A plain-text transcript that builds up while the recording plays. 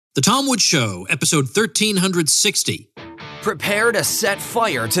The Tom Woods Show, episode 1360. Prepare to set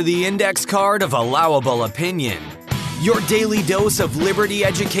fire to the index card of allowable opinion. Your daily dose of liberty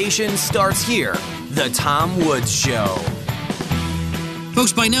education starts here. The Tom Woods Show.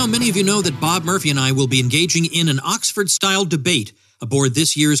 Folks, by now, many of you know that Bob Murphy and I will be engaging in an Oxford-style debate aboard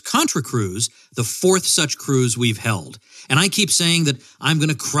this year's Contra Cruise, the fourth such cruise we've held. And I keep saying that I'm going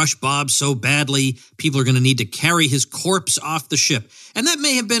to crush Bob so badly, people are going to need to carry his corpse off the ship. And that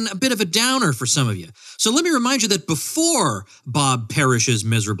may have been a bit of a downer for some of you. So let me remind you that before Bob perishes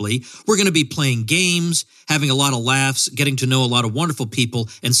miserably, we're going to be playing games, having a lot of laughs, getting to know a lot of wonderful people,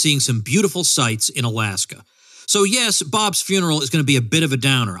 and seeing some beautiful sights in Alaska. So yes, Bob's funeral is going to be a bit of a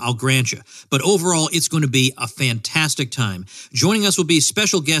downer, I'll grant you. But overall, it's going to be a fantastic time. Joining us will be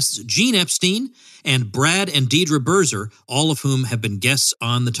special guests Gene Epstein and Brad and Deidre Berzer, all of whom have been guests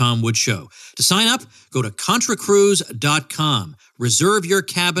on The Tom Woods Show. To sign up, go to ContraCruise.com. Reserve your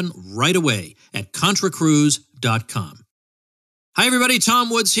cabin right away at ContraCruise.com. Hi, everybody. Tom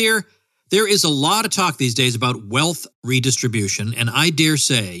Woods here. There is a lot of talk these days about wealth redistribution, and I dare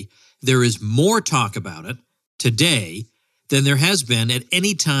say there is more talk about it today than there has been at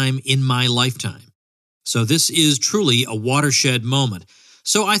any time in my lifetime. So this is truly a watershed moment.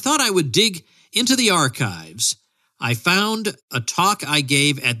 So I thought I would dig into the archives. I found a talk I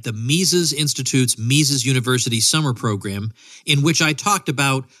gave at the Mises Institute's Mises University summer program in which I talked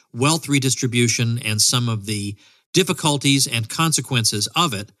about wealth redistribution and some of the difficulties and consequences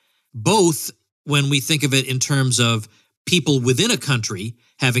of it, both when we think of it in terms of people within a country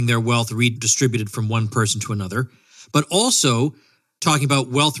having their wealth redistributed from one person to another, but also talking about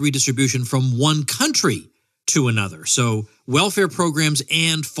wealth redistribution from one country to another. So welfare programs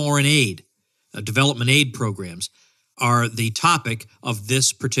and foreign aid, development aid programs, are the topic of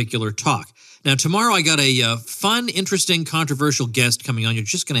this particular talk. Now, tomorrow I got a fun, interesting, controversial guest coming on. You're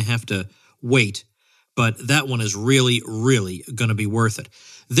just going to have to wait, but that one is really, really going to be worth it.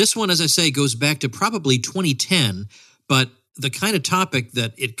 This one, as I say, goes back to probably 2010, but the kind of topic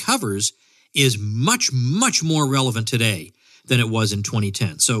that it covers is much, much more relevant today than it was in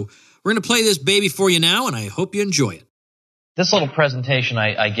 2010. So we're going to play this baby for you now, and I hope you enjoy it. This little presentation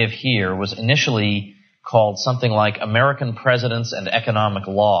I give here was initially called something like American Presidents and Economic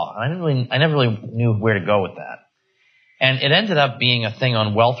Law. And I never really knew where to go with that. And it ended up being a thing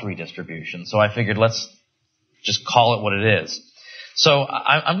on wealth redistribution. So I figured let's just call it what it is. So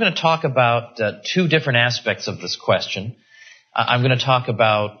I'm going to talk about two different aspects of this question. I'm going to talk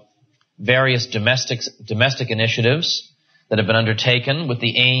about various domestic initiatives that have been undertaken with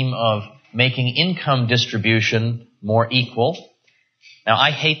the aim of making income distribution more equal. Now,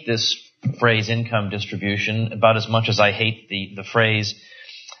 I hate this phrase income distribution about as much as I hate the phrase,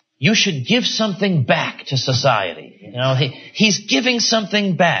 you should give something back to society. You know, he's giving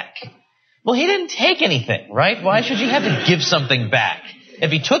something back. Well, he didn't take anything, right? Why should you have to give something back?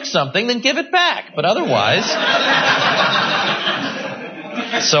 If he took something, then give it back. But otherwise...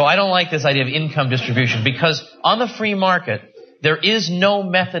 So I don't like this idea of income distribution because on the free market, there is no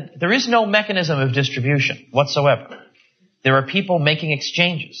mechanism of distribution whatsoever. There are people making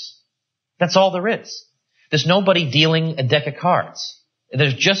exchanges. That's all there is. There's nobody dealing a deck of cards.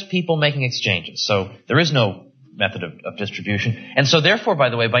 There's just people making exchanges. So there is no method of distribution. And so therefore, by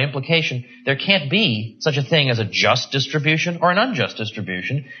the way, by implication, there can't be such a thing as a just distribution or an unjust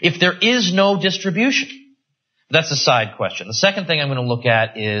distribution if there is no distribution. That's a side question. The second thing I'm going to look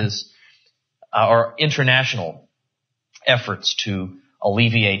at is our international efforts to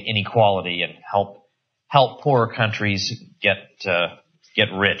alleviate inequality and help poorer countries get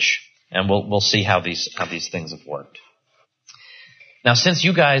rich. And we'll see how these things have worked. Now, since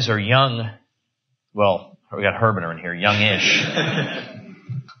you guys are young, well, we got Herbener in here, youngish.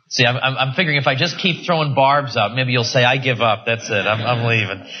 See, I'm figuring if I just keep throwing barbs out, maybe you'll say, I give up, that's it, I'm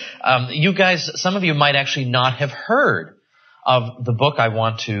leaving. You guys, some of you might actually not have heard of the book I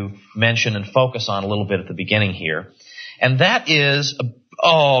want to mention and focus on a little bit at the beginning here. And that is,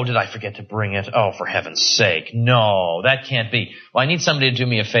 oh, did I forget to bring it? Oh, for heaven's sake. No, that can't be. Well, I need somebody to do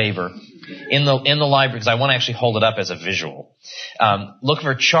me a favor. In the library, because I want to actually hold it up as a visual. Look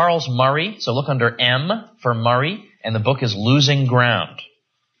for Charles Murray, so look under M for Murray, and the book is Losing Ground.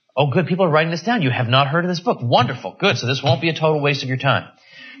 Oh, good. People are writing this down. You have not heard of this book. Wonderful. Good. So this won't be a total waste of your time.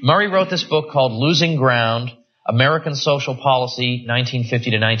 Murray wrote this book called Losing Ground, American Social Policy,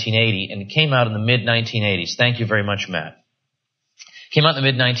 1950 to 1980, and it came out in the mid-1980s. Thank you very much, Matt. Came out in the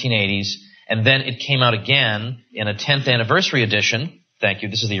mid-1980s, and then it came out again in a 10th anniversary edition. Thank you.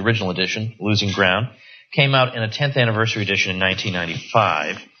 This is the original edition, Losing Ground. Came out in a 10th anniversary edition in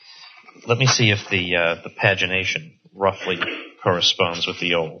 1995. Let me see if the pagination roughly corresponds with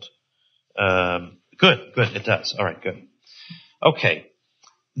the old. Good, it does. All right, good. Okay.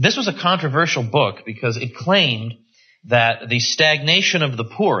 This was a controversial book because it claimed that the stagnation of the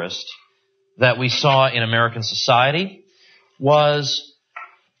poorest that we saw in American society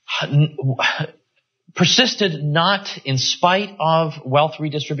persisted not in spite of wealth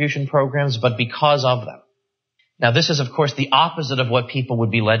redistribution programs, but because of them. Now, this is, of course, the opposite of what people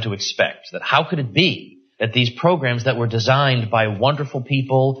would be led to expect. That how could it be that these programs that were designed by wonderful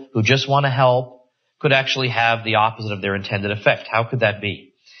people who just want to help could actually have the opposite of their intended effect? How could that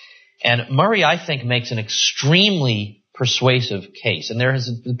be? And Murray, I think, makes an extremely persuasive case. And there has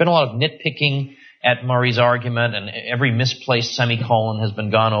been a lot of nitpicking at Murray's argument, and every misplaced semicolon has been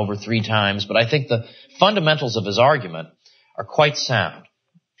gone over 3 times. But I think the fundamentals of his argument are quite sound.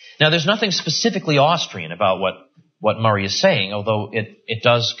 Now, there's nothing specifically Austrian about what Murray is saying, although it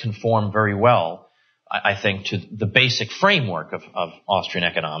does conform very well, I think, to the basic framework of Austrian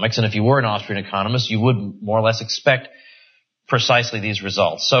economics. And if you were an Austrian economist, you would more or less expect precisely these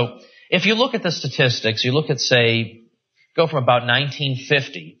results. So if you look at the statistics, you look at, say, go from about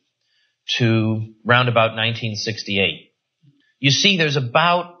 1950 to round about 1968, you see there's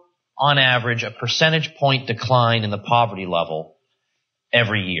about, on average, a percentage point decline in the poverty level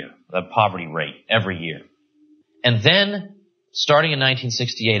every year, the poverty rate every year. And then, starting in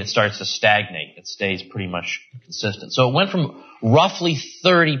 1968, it starts to stagnate. It stays pretty much consistent. So it went from roughly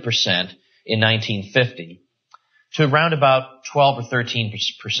 30% in 1950 to around about 12 or 13%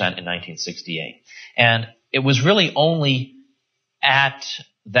 in 1968. And it was really only at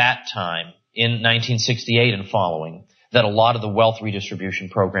that time, in 1968 and following, that a lot of the wealth redistribution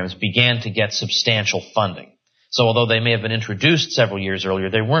programs began to get substantial funding. So although they may have been introduced several years earlier,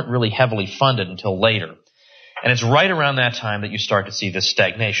 they weren't really heavily funded until later. And it's right around that time that you start to see this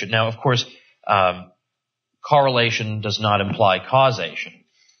stagnation. Now, of course, correlation does not imply causation.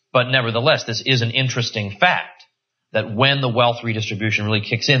 But nevertheless, this is an interesting fact that when the wealth redistribution really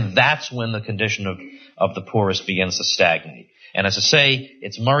kicks in, that's when the condition of the poorest begins to stagnate. And as I say,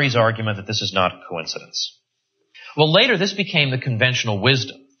 it's Murray's argument that this is not a coincidence. Well, later this became the conventional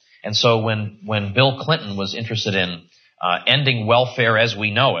wisdom. And so when Bill Clinton was interested in ending welfare as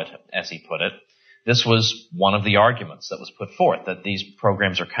we know it, as he put it, this was one of the arguments that was put forth, that these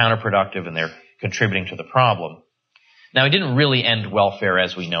programs are counterproductive and they're contributing to the problem. Now, he didn't really end welfare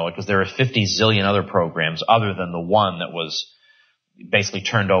as we know it, because there are 50 zillion other programs other than the one that was basically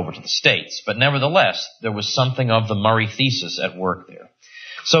turned over to the states. But nevertheless, there was something of the Murray thesis at work there.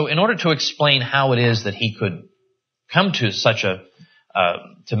 So in order to explain how it is that he could come to such a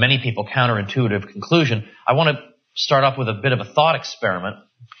to many people, counterintuitive conclusion, I want to start off with a bit of a thought experiment.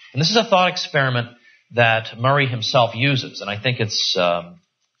 And this is a thought experiment that Murray himself uses, and I think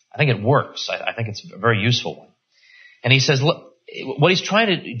it works. I think it's a very useful one. And he says, look, what he's trying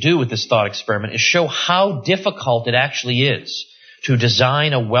to do with this thought experiment is show how difficult it actually is to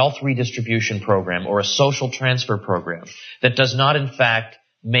design a wealth redistribution program or a social transfer program that does not, in fact,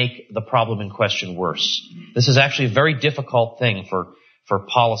 make the problem in question worse. This is actually a very difficult thing for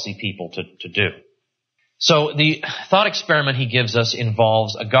policy people to do. So the thought experiment he gives us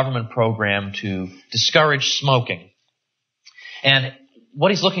involves a government program to discourage smoking. And what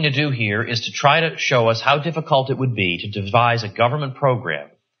he's looking to do here is to try to show us how difficult it would be to devise a government program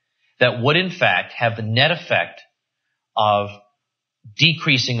that would, in fact, have the net effect of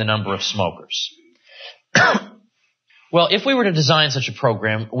decreasing the number of smokers. Well, if we were to design such a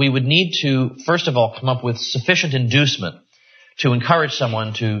program, we would need to, first of all, come up with sufficient inducement to encourage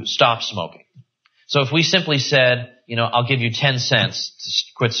someone to stop smoking. So if we simply said, I'll give you 10 cents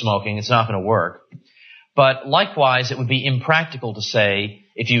to quit smoking, it's not going to work. But likewise, it would be impractical to say,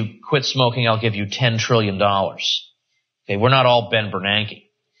 if you quit smoking, I'll give you $10 trillion. Okay, we're not all Ben Bernanke,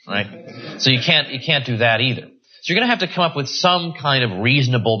 right? So you can't do that either. So you're going to have to come up with some kind of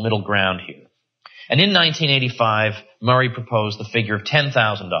reasonable middle ground here. And in 1985, Murray proposed the figure of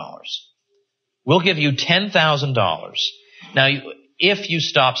 $10,000. We'll give you $10,000. Now, if you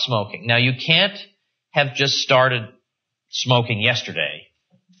stop smoking. Now, you can't have just started smoking yesterday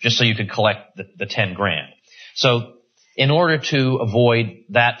just so you could collect the 10 grand. So in order to avoid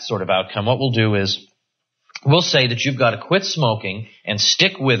that sort of outcome, what we'll do is we'll say that you've got to quit smoking and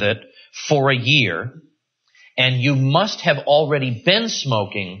stick with it for a year, and you must have already been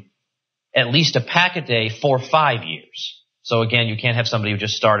smoking at least a pack a day for 5 years. So again, you can't have somebody who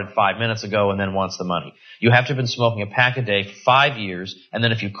just started 5 minutes ago and then wants the money. You have to have been smoking a pack a day for 5 years, and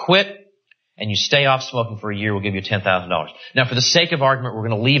then if you quit and you stay off smoking for a year, we'll give you $10,000. Now, for the sake of argument, we're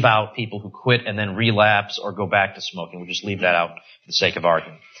going to leave out people who quit and then relapse or go back to smoking. We'll just leave that out for the sake of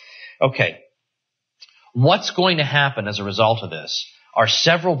argument. Okay. What's going to happen as a result of this are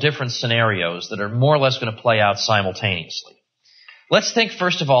several different scenarios that are more or less going to play out simultaneously. Let's think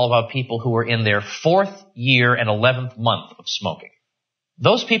first of all about people who are in their 4th year and 11th month of smoking.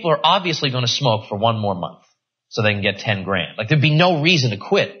 Those people are obviously going to smoke for one more month so they can get 10 grand. Like, there'd be no reason to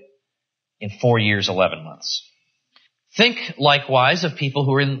quit in 4 years, 11 months. Think likewise of people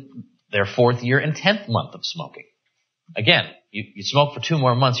who are in their 4th year and 10th month of smoking. Again, you smoke for 2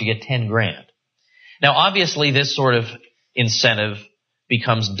 more months, you get 10 grand. Now, obviously, this sort of incentive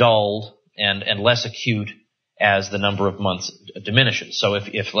becomes dulled and less acute as the number of months diminishes. So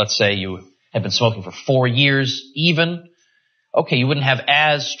if let's say you have been smoking for 4 years even, okay, you wouldn't have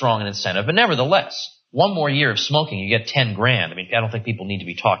as strong an incentive, but nevertheless, 1 more year of smoking, you get 10 grand. I mean, I don't think people need to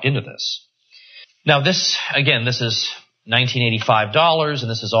be talked into this. Now, this is $1985, and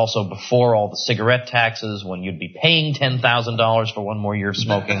this is also before all the cigarette taxes, when you'd be paying $10,000 for 1 more year of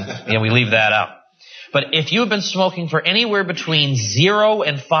smoking. We leave that out. But if you have been smoking for anywhere between 0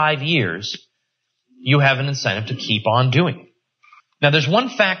 and 5 years, you have an incentive to keep on doing it. Now, there's one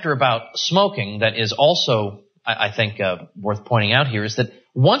factor about smoking that is also, I think, worth pointing out here, is that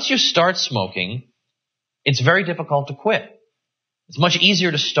once you start smoking, it's very difficult to quit. It's much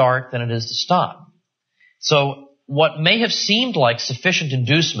easier to start than it is to stop. So what may have seemed like sufficient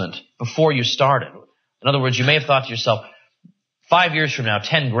inducement before you started, in other words, you may have thought to yourself, 5 years from now,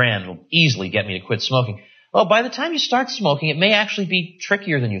 10 grand will easily get me to quit smoking. Well, by the time you start smoking, it may actually be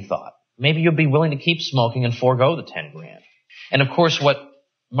trickier than you thought. Maybe you'll be willing to keep smoking and forego the 10 grand. And of course, what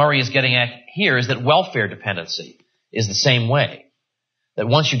Murray is getting at here is that welfare dependency is the same way. That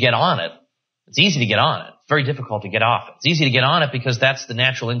once you get on it, it's easy to get on it. It's very difficult to get off it. It's easy to get on it because that's the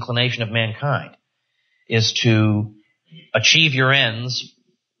natural inclination of mankind, is to achieve your ends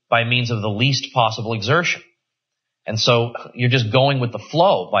by means of the least possible exertion. And so you're just going with the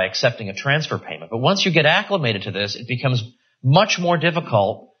flow by accepting a transfer payment. But once you get acclimated to this, it becomes much more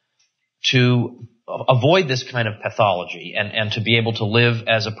difficult to avoid this kind of pathology and to be able to live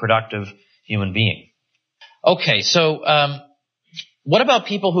as a productive human being. Okay, so what about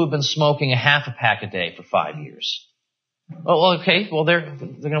people who have been smoking a half a pack a day for 5 years? Well, okay, they're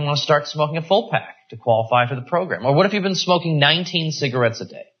going to want to start smoking a full pack to qualify for the program. Or what if you've been smoking 19 cigarettes a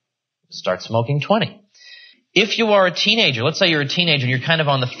day? Start smoking 20. If you are a teenager, let's say you're a teenager and you're kind of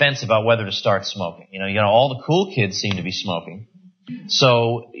on the fence about whether to start smoking. You know, all the cool kids seem to be smoking.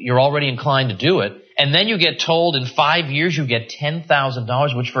 So you're already inclined to do it. And then you get told in 5 years you get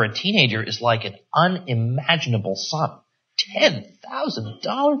 $10,000, which for a teenager is like an unimaginable sum.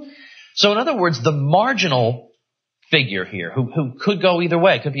 $10,000? So in other words, the marginal figure here, who could go either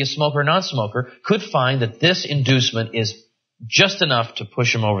way, could be a smoker or non-smoker, could find that this inducement is just enough to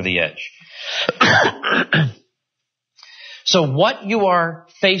push him over the edge. So what you are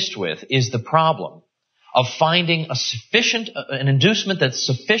faced with is the problem of finding an inducement that's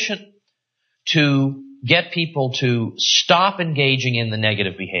sufficient to get people to stop engaging in the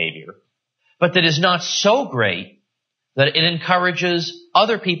negative behavior, but that is not so great that it encourages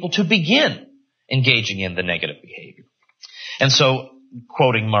other people to begin engaging in the negative behavior. And so,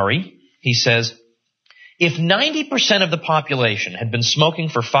 quoting Murray, he says, if 90% of the population had been smoking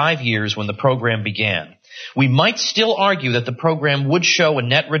for 5 years when the program began, we might still argue that the program would show a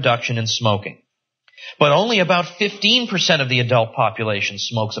net reduction in smoking. But only about 15% of the adult population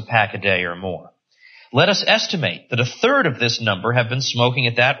smokes a pack a day or more. Let us estimate that a third of this number have been smoking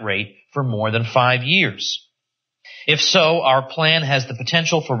at that rate for more than 5 years. If so, our plan has the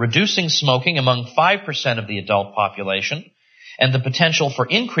potential for reducing smoking among 5% of the adult population and the potential for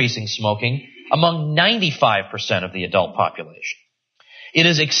increasing smoking among 95% of the adult population. It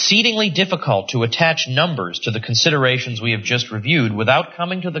is exceedingly difficult to attach numbers to the considerations we have just reviewed without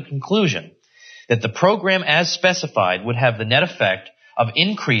coming to the conclusion that the program as specified would have the net effect of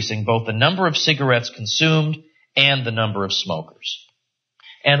increasing both the number of cigarettes consumed and the number of smokers.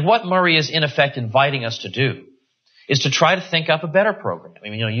 And what Murray is in effect inviting us to do is to try to think up a better program. I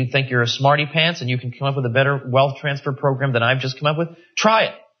mean, you think you're a smarty pants and you can come up with a better wealth transfer program than I've just come up with? Try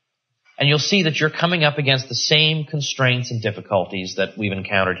it. And you'll see that you're coming up against the same constraints and difficulties that we've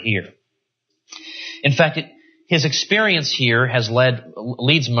encountered here. In fact, his experience here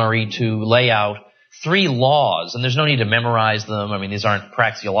leads Murray to lay out 3 laws, and there's no need to memorize them. I mean, these aren't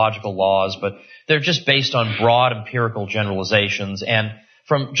praxeological laws, but they're just based on broad empirical generalizations and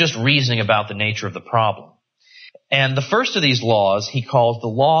from just reasoning about the nature of the problem. And the first of these laws he calls the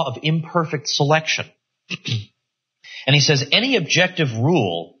law of imperfect selection. And he says any objective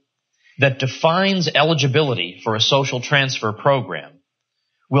rule that defines eligibility for a social transfer program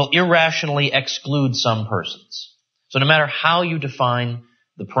will irrationally exclude some persons. So no matter how you define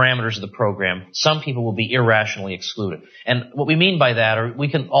the parameters of the program, some people will be irrationally excluded. And what we mean by that, or we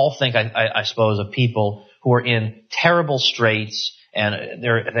can all think, I suppose, of people who are in terrible straits and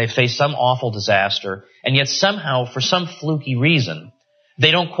they face some awful disaster, and yet somehow, for some fluky reason, they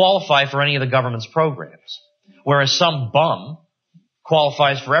don't qualify for any of the government's programs, whereas some bum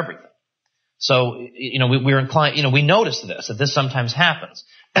qualifies for everything. So, we're inclined, we notice that this sometimes happens.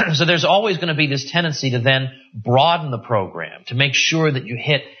 So there's always going to be this tendency to then broaden the program, to make sure that you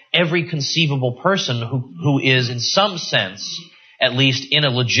hit every conceivable person who is, in some sense, at least in a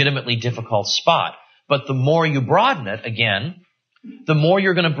legitimately difficult spot. But the more you broaden it, again, the more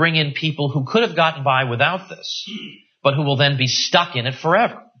you're going to bring in people who could have gotten by without this, but who will then be stuck in it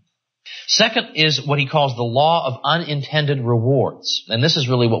forever. Second is what he calls the law of unintended rewards. And this is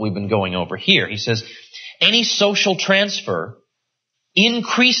really what we've been going over here. He says, any social transfer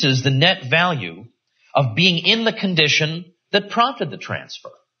increases the net value of being in the condition that prompted the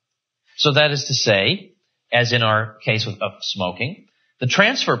transfer. So that is to say, as in our case of smoking, the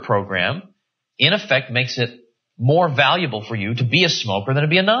transfer program, in effect, makes it more valuable for you to be a smoker than to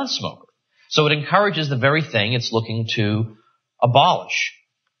be a non-smoker. So it encourages the very thing it's looking to abolish.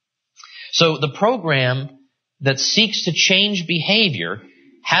 So the program that seeks to change behavior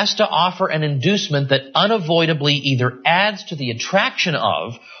has to offer an inducement that unavoidably either adds to the attraction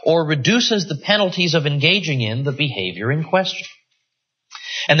of or reduces the penalties of engaging in the behavior in question.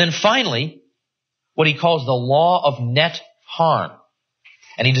 And then finally, what he calls the law of net harm.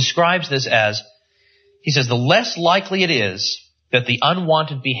 And he describes this as, he says, the less likely it is that the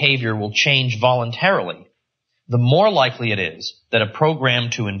unwanted behavior will change voluntarily, the more likely it is that a program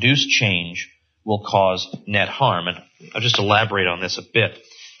to induce change will cause net harm. And I'll just elaborate on this a bit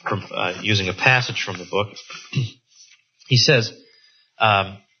from using a passage from the book. He says,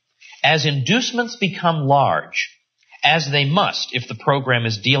 as inducements become large, as they must if the program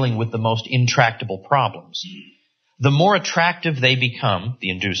is dealing with the most intractable problems, the more attractive they become,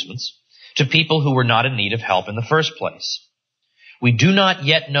 the inducements, to people who were not in need of help in the first place. We do not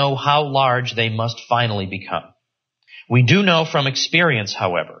yet know how large they must finally become. We do know from experience,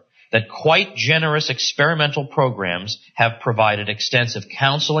 however, that quite generous experimental programs have provided extensive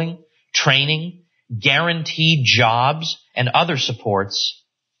counseling, training, guaranteed jobs, and other supports,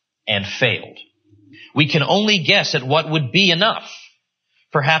 and failed. We can only guess at what would be enough,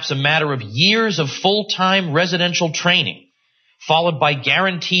 perhaps a matter of years of full-time residential training, followed by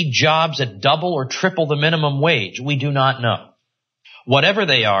guaranteed jobs at double or triple the minimum wage. We do not know. Whatever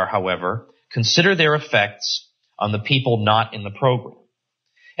they are, however, consider their effects on the people not in the program.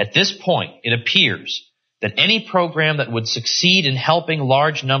 At this point, it appears that any program that would succeed in helping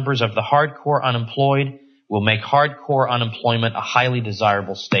large numbers of the hardcore unemployed will make hardcore unemployment a highly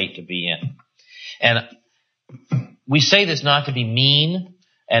desirable state to be in. And we say this not to be mean,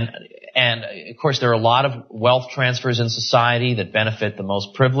 and of course there are a lot of wealth transfers in society that benefit the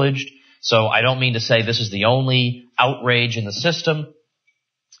most privileged, so I don't mean to say this is the only outrage in the system,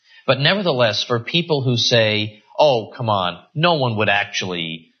 but nevertheless, for people who say, oh, come on, no one would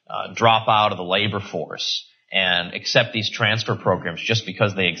actually drop out of the labor force and accept these transfer programs just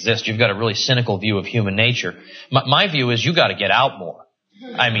because they exist. You've got a really cynical view of human nature. My view is you got to get out more.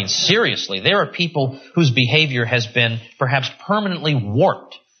 I mean, seriously, there are people whose behavior has been perhaps permanently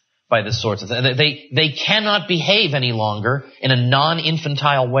warped by this sort of thing. They cannot behave any longer in a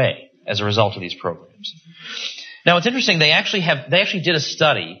non-infantile way as a result of these programs. Now, it's interesting. They actually did a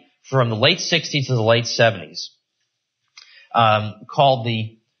study from the late 60s to the late 70s called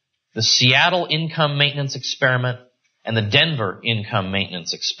the Seattle Income Maintenance Experiment and the Denver Income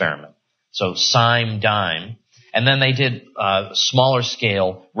Maintenance Experiment. So SIME-DIME. And then they did smaller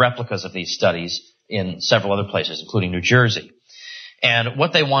scale replicas of these studies in several other places, including New Jersey. And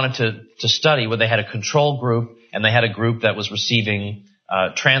what they wanted to study, they had a control group and they had a group that was receiving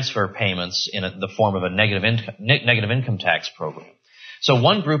transfer payments in the form of a negative income tax program. So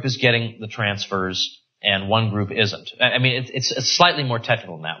one group is getting the transfers and one group isn't. I mean, it's slightly more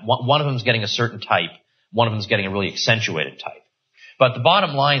technical than that. One of them is getting a certain type. One of them is getting a really accentuated type. But the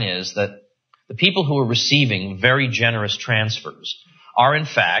bottom line is that the people who are receiving very generous transfers are, in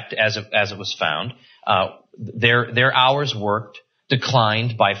fact, as it was found, their hours worked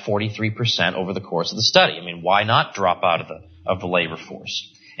declined by 43% over the course of the study. I mean, why not drop out of the labor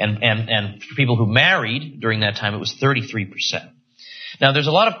force? And for people who married during that time, it was 33%. Now, there's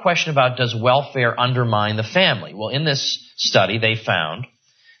a lot of question about, does welfare undermine the family? Well, in this study, they found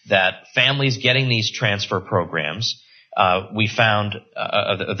that families getting these transfer programs, they found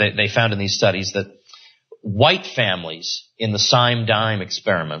in these studies that white families in the SIME-DIME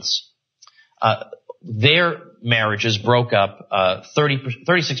experiments, their marriages broke up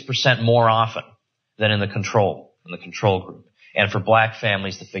 36% more often than in the control group. And for black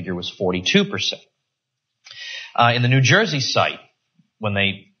families, the figure was 42%. In the New Jersey site, when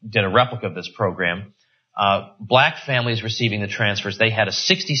they did a replica of this program, black families receiving the transfers, they had a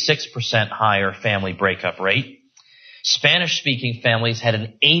 66% higher family breakup rate. Spanish-speaking families had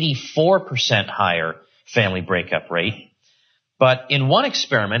an 84% higher family breakup rate. But in one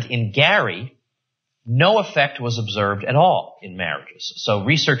experiment in Gary, no effect was observed at all in marriages. So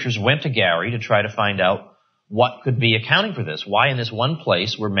researchers went to Gary to try to find out what could be accounting for this. Why in this one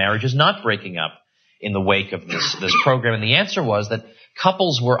place were marriages not breaking up in the wake of this program? And the answer was that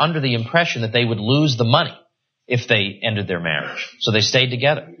couples were under the impression that they would lose the money if they ended their marriage. So they stayed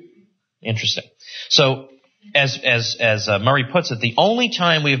together. Interesting. So as Murray puts it, the only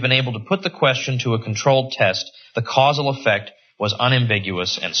time we have been able to put the question to a controlled test, the causal effect was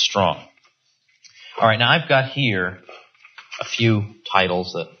unambiguous and strong. All right, now I've got here a few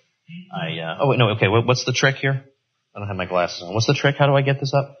titles that what's the trick here? I don't have my glasses on. What's the trick? How do I get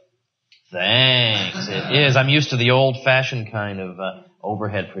this up? Thanks. It is. I'm used to the old-fashioned kind of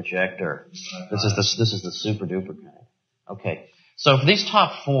overhead projector. This is the super-duper kind. Okay. So for these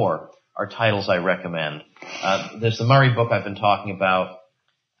top four are titles I recommend. There's the Murray book I've been talking about.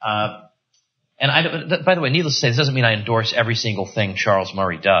 And by the way, needless to say, this doesn't mean I endorse every single thing Charles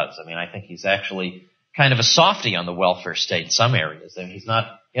Murray does. I mean, I think he's actually kind of a softy on the welfare state in some areas. I mean,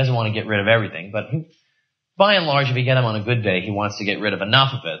 he doesn't want to get rid of everything, but by and large, if you get him on a good day, he wants to get rid of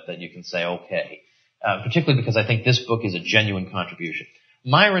enough of it that you can say, okay. Particularly because I think this book is a genuine contribution.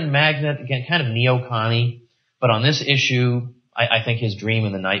 Myron Magnet, again, kind of neo-conny, but on this issue, I think his Dream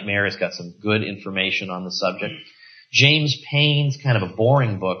and the Nightmare has got some good information on the subject. James Payne's kind of a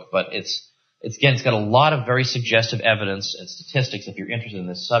boring book, but it's got a lot of very suggestive evidence and statistics if you're interested in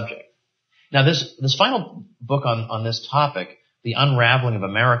this subject. Now, this final book on this topic, The Unraveling of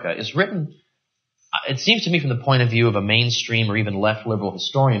America, is written, it seems to me, from the point of view of a mainstream or even left liberal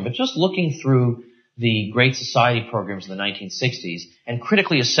historian, but just looking through the Great Society programs in the 1960s and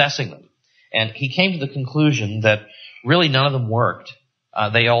critically assessing them. And he came to the conclusion that really none of them worked.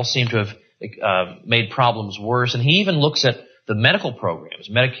 They all seem to have made problems worse. And he even looks at the medical programs,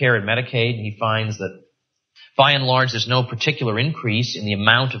 Medicare and Medicaid, and he finds that by and large there's no particular increase in the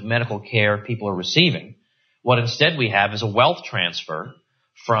amount of medical care people are receiving. What instead we have is a wealth transfer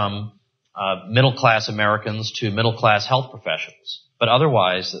from middle-class Americans to middle-class health professionals. But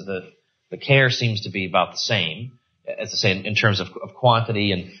otherwise, the care seems to be about the same, as I say, in terms of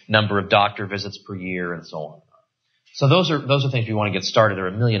quantity and number of doctor visits per year and so on. So those are things you want to get started. There are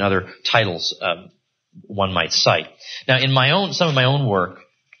a million other titles one might cite. Now, in some of my own work,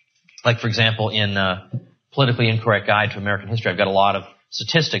 like for example in Politically Incorrect Guide to American History, I've got a lot of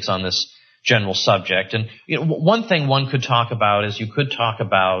statistics on this general subject. And one thing one could talk about is you could talk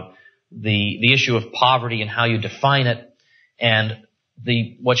about the issue of poverty and how you define it, and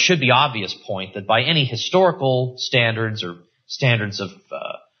what should be obvious point that by any historical standards or standards of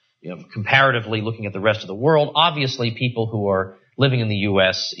comparatively looking at the rest of the world, obviously people who are living in the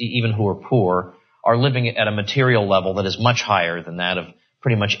U.S., even who are poor, are living at a material level that is much higher than that of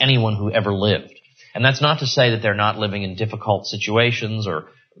pretty much anyone who ever lived. And that's not to say that they're not living in difficult situations or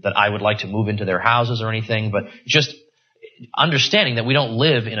that I would like to move into their houses or anything, but just understanding that we don't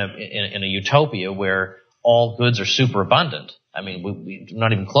live in a utopia where all goods are super abundant. I mean, we're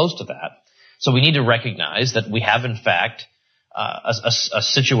not even close to that. So we need to recognize that we have, in fact, a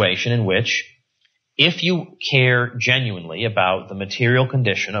situation in which if you care genuinely about the material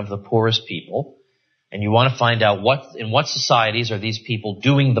condition of the poorest people, and you want to find out in what societies are these people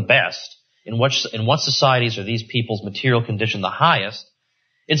doing the best, in what societies are these people's material condition the highest,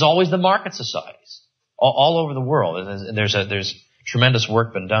 it's always the market societies all over the world. And there's tremendous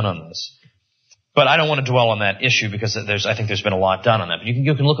work been done on this. But I don't want to dwell on that issue because I think there's been a lot done on that. But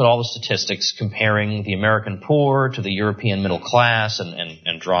you can look at all the statistics comparing the American poor to the European middle class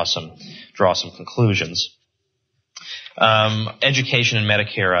and draw some conclusions. Education and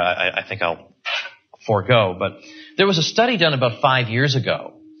Medicare, I think I'll forego. But there was a study done about 5 years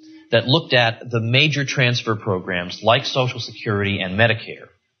ago that looked at the major transfer programs like Social Security and Medicare.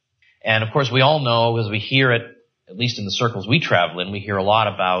 And of course, we all know, as we hear it, at least in the circles we travel in, we hear a lot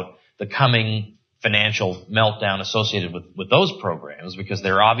about the coming financial meltdown associated with those programs, because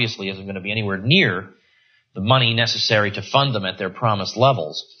there obviously isn't going to be anywhere near the money necessary to fund them at their promised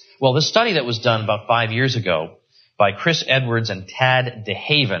levels. Well, this study that was done about 5 years ago by Chris Edwards and Tad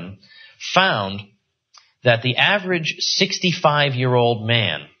DeHaven found that the average 65-year-old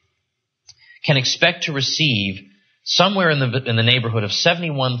man can expect to receive somewhere in the neighborhood of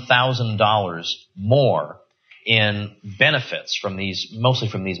 $71,000 more in benefits from these, mostly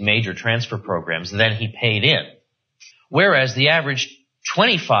from these major transfer programs, than he paid in. Whereas the average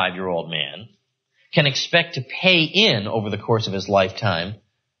 25-year-old man can expect to pay in over the course of his lifetime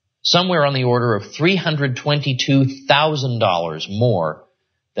somewhere on the order of $322,000 more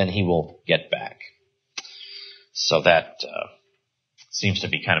than he will get back. So that seems to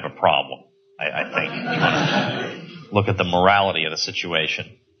be kind of a problem, I think. You want to look at the morality of the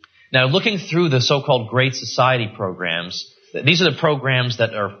situation. Now, looking through the so-called Great Society programs, these are the programs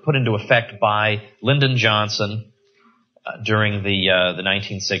that are put into effect by Lyndon Johnson during the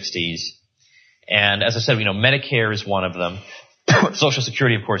 1960s. And as I said, Medicare is one of them. Social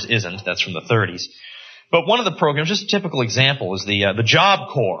Security, of course, isn't. That's from the 30s. But one of the programs, just a typical example, is the Job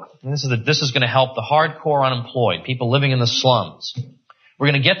Corps. And this is going to help the hardcore unemployed, people living in the slums. We're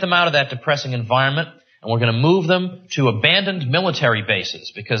going to get them out of that depressing environment, and we're going to move them to abandoned military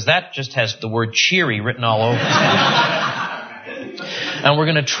bases, because that just has the word cheery written all over it. And we're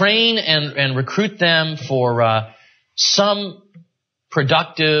going to train and recruit them for some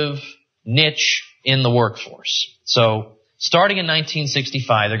productive niche in the workforce. So starting in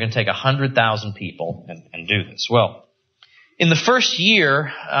 1965, they're going to take 100,000 people and do this. Well, in the first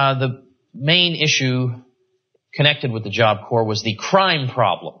year, the main issue connected with the Job Corps was the crime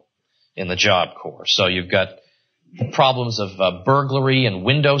problem in the Job Corps. So you've got problems of burglary and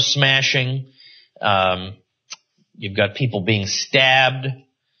window smashing. You've got people being stabbed.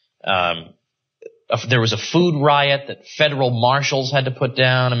 There was a food riot that federal marshals had to put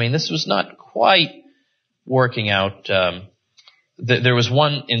down. I mean, this was not quite working out. There was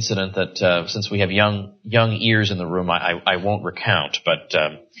one incident that, since we have young ears in the room, I won't recount. But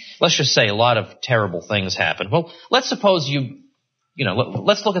let's just say a lot of terrible things happened. Well, let's suppose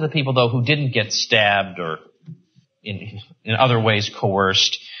let's look at the people though who didn't get stabbed or in other ways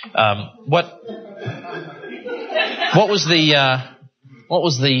coerced. What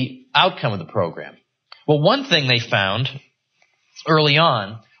was the outcome of the program? Well, one thing they found early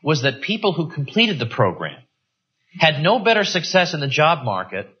on was that people who completed the program had no better success in the job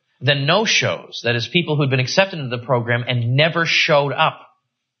market than no-shows. That is, people who had been accepted into the program and never showed up.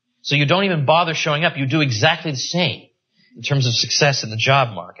 So you don't even bother showing up. You do exactly the same in terms of success in the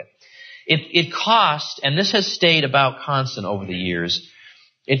job market. It cost, and this has stayed about constant over the years,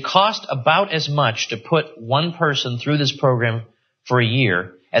 it cost about as much to put one person through this program for a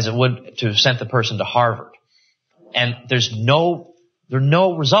year as it would to have sent the person to Harvard. And there are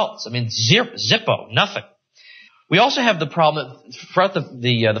no results. I mean, zippo, nothing. We also have the problem that throughout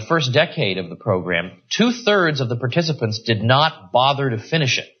the first decade of the program, 2/3 of the participants did not bother to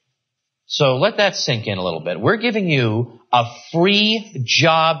finish it. So let that sink in a little bit. We're giving you a free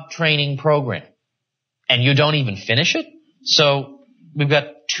job training program, and you don't even finish it? So we've got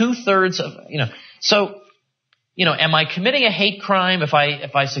 2/3 of, So, am I committing a hate crime if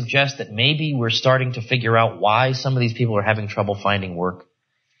I suggest that maybe we're starting to figure out why some of these people are having trouble finding work?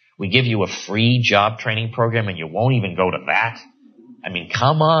 We give you a free job training program and you won't even go to that? I mean,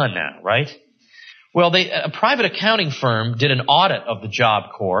 come on now, right? Well, a private accounting firm did an audit of the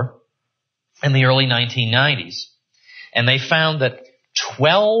Job Corps in the early 1990s, and they found that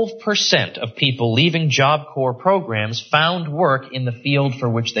 12% of people leaving Job Corps programs found work in the field for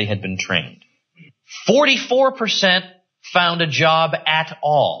which they had been trained. 44% found a job at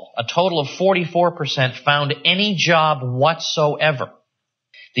all. A total of 44% found any job whatsoever.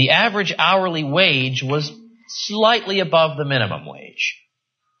 The average hourly wage was slightly above the minimum wage.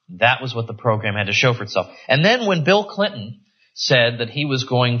 That was what the program had to show for itself. And then when Bill Clinton said that he was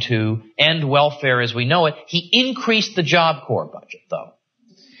going to end welfare as we know it, he increased the Job Corps budget, though.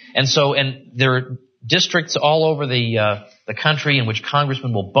 And there are districts all over the country in which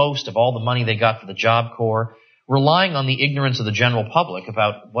congressmen will boast of all the money they got for the Job Corps, relying on the ignorance of the general public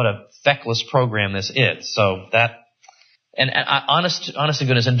about what a feckless program this is. So that, honest to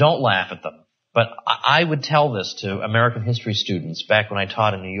goodness, and don't laugh at them, but I would tell this to American history students back when I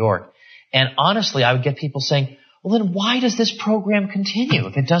taught in New York, and honestly, I would get people saying, well, then why does this program continue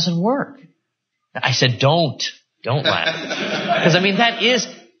if it doesn't work? I said, don't laugh. Because, I mean,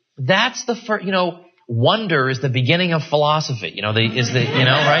 that's the first, wonder is the beginning of philosophy, right?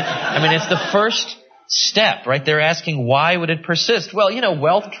 I mean, it's the first step, right? They're asking, why would it persist? Well,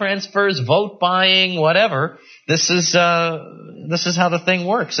 wealth transfers, vote buying, whatever. This is how the thing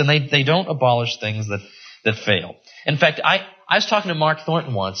works. And they don't abolish things that fail. In fact, I was talking to Mark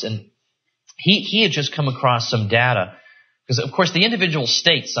Thornton once, and he had just come across some data, because of course the individual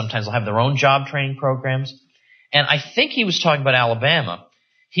states sometimes will have their own job training programs. And I think he was talking about Alabama.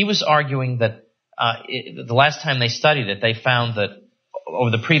 He was arguing that the last time they studied it, they found that over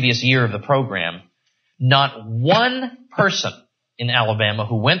the previous year of the program, Not one person in Alabama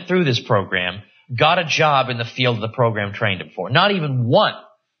who went through this program got a job in the field the program trained him for. Not even one.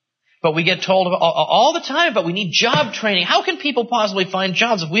 But we get told all the time, but we need job training. How can people possibly find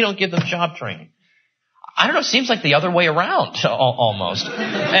jobs if we don't give them job training? I don't know, it seems like the other way around, almost.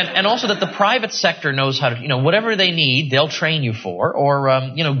 And also that the private sector knows how to, whatever they need, they'll train you for. Or,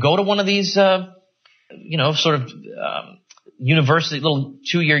 go to one of these, university, little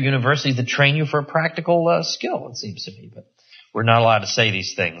 2-year universities that train you for a practical skill, it seems to me. But we're not allowed to say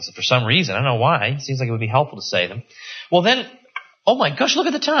these things. For some reason, I don't know why. It seems like it would be helpful to say them. Well then, oh my gosh, look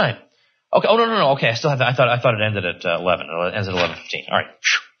at the time. Okay, no. Okay, I thought it ended at 11. It ends at 11:15. All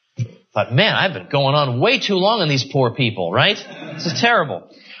right. Thought, man, I've been going on way too long on these poor people, right? This is terrible.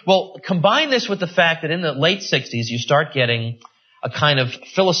 Well, combine this with the fact that in the late 60s, you start getting a kind of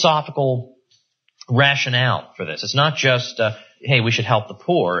philosophical rationale for this. It's not just, hey, we should help the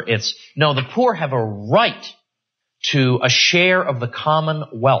poor. It's, no, the poor have a right to a share of the common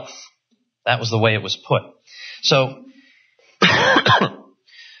wealth. That was the way it was put. So,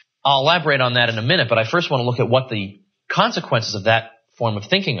 I'll elaborate on that in a minute, but I first want to look at what the consequences of that form of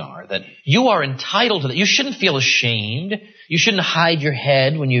thinking are, that you are entitled to that. You shouldn't feel ashamed. You shouldn't hide your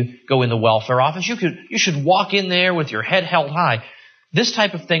head when you go in the welfare office. You should walk in there with your head held high. This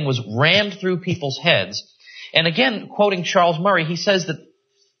type of thing was rammed through people's heads. And again, quoting Charles Murray, he says that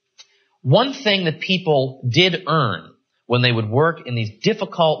one thing that people did earn when they would work in these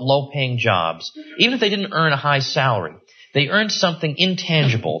difficult, low-paying jobs, even if they didn't earn a high salary, they earned something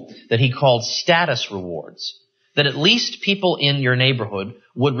intangible that he called status rewards. That at least people in your neighborhood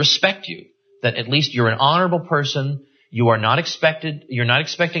would respect you. That at least you're an honorable person. You're not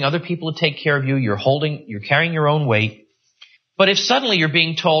expecting other people to take care of you. You're carrying your own weight. But if suddenly you're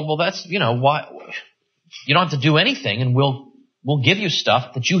being told, well, that's, why, you don't have to do anything and we'll give you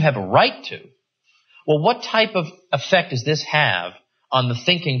stuff that you have a right to. Well, what type of effect does this have on the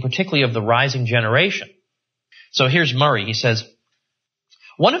thinking, particularly of the rising generation? So here's Murray. He says,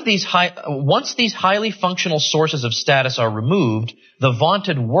 once these highly functional sources of status are removed, the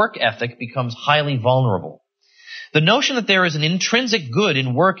vaunted work ethic becomes highly vulnerable. The notion that there is an intrinsic good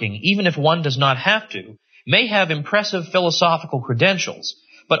in working, even if one does not have to, may have impressive philosophical credentials,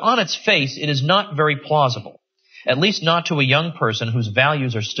 but on its face it is not very plausible, at least not to a young person whose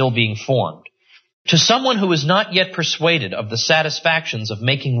values are still being formed. To someone who is not yet persuaded of the satisfactions of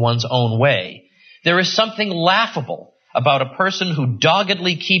making one's own way, there is something laughable about a person who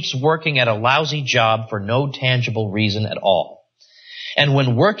doggedly keeps working at a lousy job for no tangible reason at all. And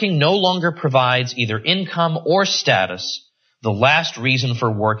when working no longer provides either income or status, the last reason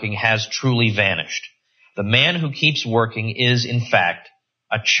for working has truly vanished. The man who keeps working is, in fact,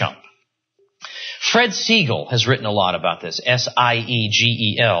 a chump. Fred Siegel has written a lot about this,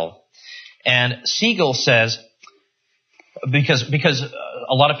 S-I-E-G-E-L. And Siegel says, because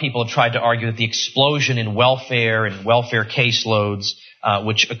a lot of people have tried to argue that the explosion in welfare and welfare caseloads,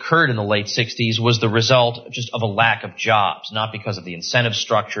 which occurred in the late 60s, was the result just of a lack of jobs, not because of the incentive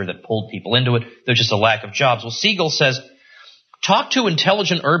structure that pulled people into it. There's just a lack of jobs. Well, Siegel says, talk to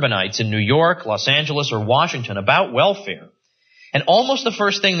intelligent urbanites in New York, Los Angeles, or Washington about welfare, and almost the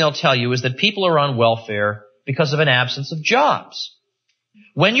first thing they'll tell you is that people are on welfare because of an absence of jobs.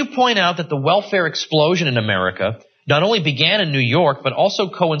 When you point out that the welfare explosion in America not only began in New York, but also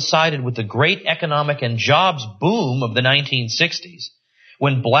coincided with the great economic and jobs boom of the 1960s,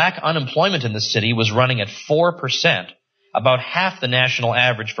 when black unemployment in the city was running at 4%, about half the national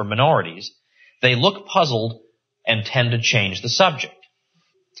average for minorities, they look puzzled and tend to change the subject.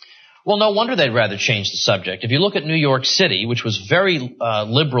 Well, no wonder they'd rather change the subject. If you look at New York City, which was very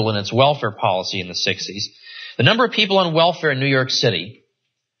liberal in its welfare policy in the 60s, the number of people on welfare in New York City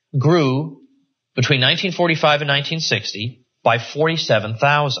grew between 1945 and 1960 by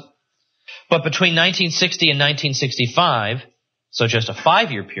 47,000. But between 1960 and 1965, so just a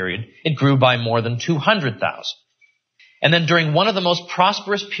 5-year period, it grew by more than 200,000. And then during one of the most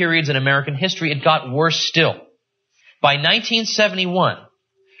prosperous periods in American history, it got worse still. By 1971,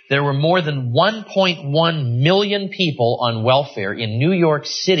 there were more than 1.1 million people on welfare in New York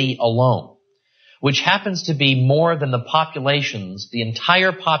City alone, which happens to be more than the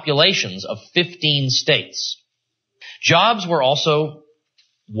entire populations of 15 states. Jobs were also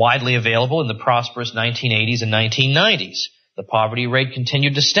widely available in the prosperous 1980s and 1990s. The poverty rate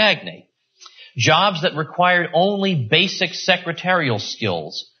continued to stagnate. Jobs that required only basic secretarial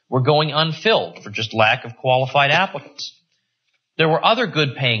skills were going unfilled for just lack of qualified applicants. There were other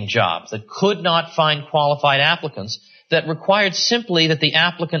good-paying jobs that could not find qualified applicants that required simply that the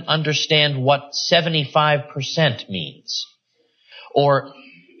applicant understand what 75% means, or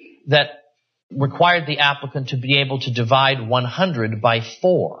that required the applicant to be able to divide 100 by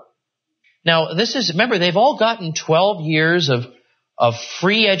 4. Now, remember, they've all gotten 12 years of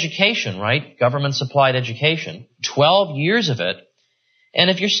free education, right? Government-supplied education. 12 years of it. And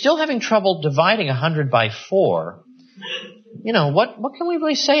if you're still having trouble dividing 100 by 4, what can we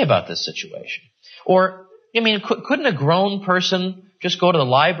really say about this situation? Or, couldn't a grown person just go to the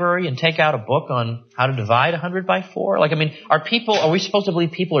library and take out a book on how to divide 100 by 4? Are we supposed to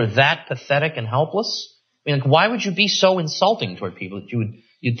believe people are that pathetic and helpless? Why would you be so insulting toward people that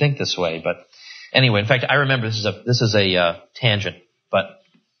you'd think this way? But anyway, in fact, I remember this is a tangent, but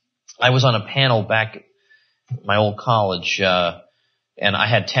I was on a panel back at my old college, and I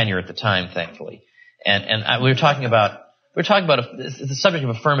had tenure at the time, thankfully. And we were talking about the subject of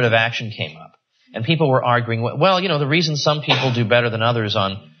affirmative action came up. And people were arguing, the reason some people do better than others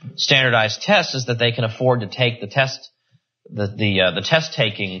on standardized tests is that they can afford to take the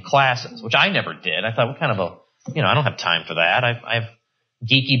test-taking classes, which I never did. I thought, what kind of I don't have time for that. I have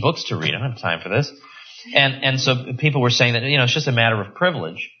geeky books to read. I don't have time for this. And so people were saying that, it's just a matter of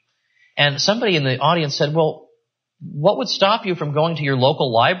privilege. And somebody in the audience said, well, what would stop you from going to your local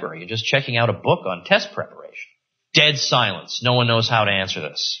library and just checking out a book on test preparation? Dead silence. No one knows how to answer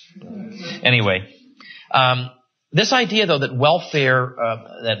this. Anyway, this idea, though, that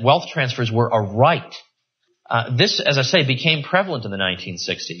wealth transfers were a right, this, as I say, became prevalent in the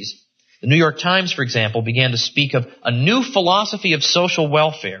 1960s. The New York Times, for example, began to speak of a new philosophy of social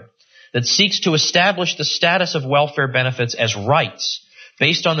welfare that seeks to establish the status of welfare benefits as rights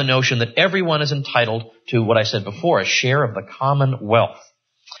based on the notion that everyone is entitled to what I said before, a share of the common wealth.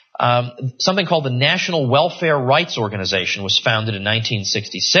 Something called the National Welfare Rights Organization was founded in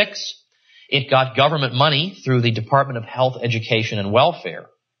 1966. It got government money through the Department of Health, Education, and Welfare.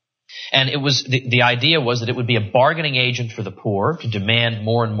 And it was the idea was that it would be a bargaining agent for the poor to demand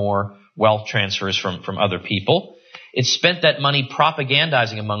more and more wealth transfers from other people. It spent that money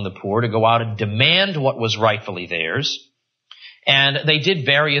propagandizing among the poor to go out and demand what was rightfully theirs. And they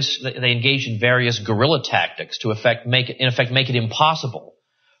engaged in various guerrilla tactics to make it impossible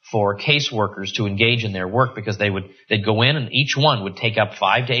for caseworkers to engage in their work, because they'd go in and each one would take up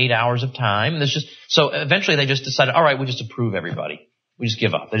 5 to 8 hours of time. And so eventually they just decided, all right, we just approve everybody. We just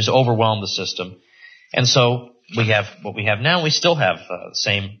give up. They just overwhelm the system. And so we have what we have now. We still have the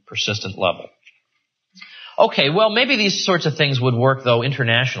same persistent level. Okay, well, maybe these sorts of things would work, though,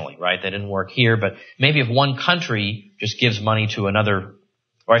 internationally, right? They didn't work here, but maybe if one country just gives money to another,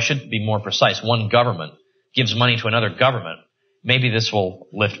 or I should be more precise, one government gives money to another government, maybe this will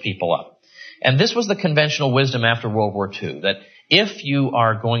lift people up. And this was the conventional wisdom after World War II, that if you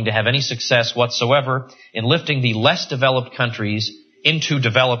are going to have any success whatsoever in lifting the less developed countries into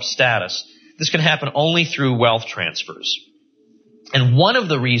developed status, this can happen only through wealth transfers. And one of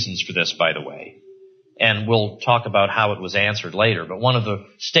the reasons for this, by the way, and we'll talk about how it was answered later, but one of the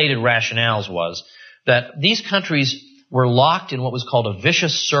stated rationales was that these countries were locked in what was called a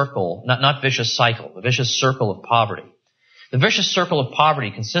vicious circle, not vicious cycle, the vicious circle of poverty. The vicious circle of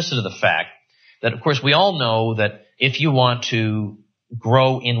poverty consisted of the fact that, of course, we all know that if you want to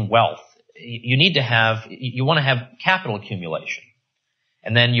grow in wealth, you want to have capital accumulation.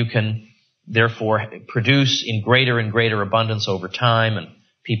 And then you can, therefore, produce in greater and greater abundance over time, and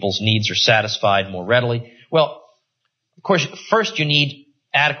people's needs are satisfied more readily. Well, of course, first you need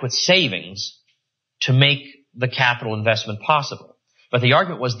adequate savings to make the capital investment possible. But the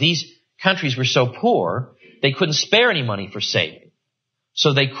argument was these countries were so poor, they couldn't spare any money for saving.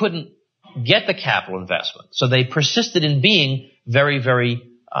 So they couldn't get the capital investment. So they persisted in being very, very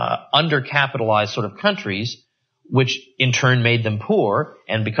undercapitalized sort of countries, which in turn made them poor.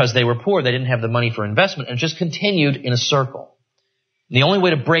 And because they were poor, they didn't have the money for investment, and just continued in a circle. And the only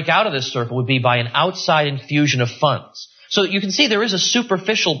way to break out of this circle would be by an outside infusion of funds. So you can see there is a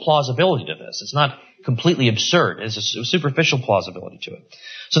superficial plausibility to this. It's not completely absurd. There's a superficial plausibility to it.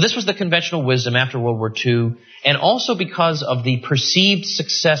 So this was the conventional wisdom after World War II, and also because of the perceived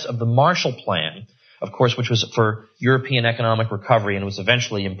success of the Marshall Plan, of course, which was for European economic recovery and was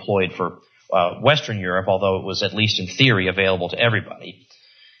eventually employed for Western Europe, although it was at least in theory available to everybody.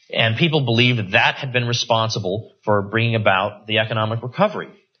 And people believed that that had been responsible for bringing about the economic recovery.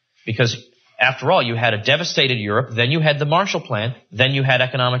 Because after all, you had a devastated Europe, then you had the Marshall Plan, then you had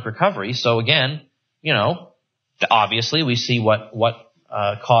economic recovery. So again, obviously we see what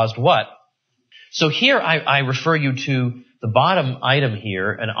caused what. So here I refer you to the bottom item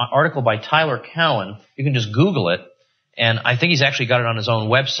here, an article by Tyler Cowen. You can just Google it, and I think he's actually got it on his own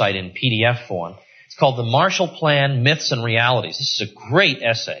website in PDF form. It's called The Marshall Plan, Myths and Realities. This is a great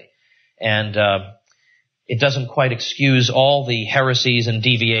essay. And It doesn't quite excuse all the heresies and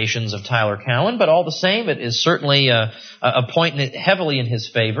deviations of Tyler Cowen, but all the same, it is certainly a point heavily in his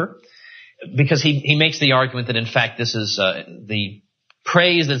favor, because he makes the argument that, in fact, this is the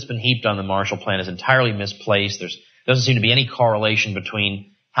praise that's been heaped on the Marshall Plan is entirely misplaced. There doesn't seem to be any correlation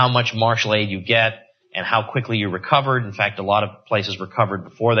between how much Marshall aid you get and how quickly you recovered. In fact, a lot of places recovered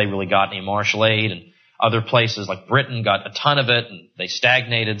before they really got any Marshall aid, and other places like Britain got a ton of it and they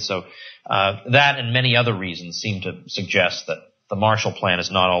stagnated. So that and many other reasons seem to suggest that the Marshall Plan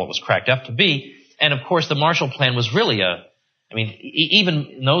is not all it was cracked up to be. And of course, the Marshall Plan was really even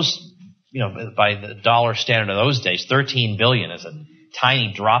in those, by the dollar standard of those days, $13 billion is a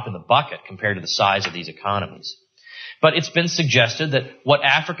tiny drop in the bucket compared to the size of these economies. But it's been suggested that what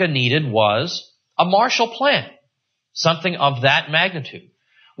Africa needed was a Marshall Plan, something of that magnitude.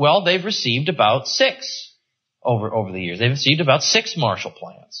 Well, they've received about 6 over the years. They've received about 6 Marshall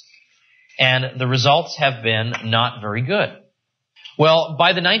Plans. And the results have been not very good. Well,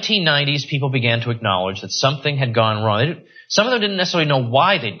 by the 1990s, people began to acknowledge that something had gone wrong. Some of them didn't necessarily know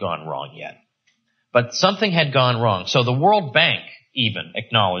why they'd gone wrong yet, but something had gone wrong. So the World Bank even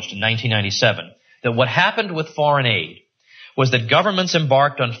acknowledged in 1997 that what happened with foreign aid was that governments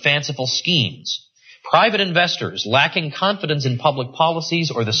embarked on fanciful schemes. Private investors, lacking confidence in public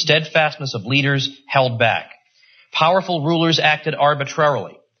policies or the steadfastness of leaders, held back. Powerful rulers acted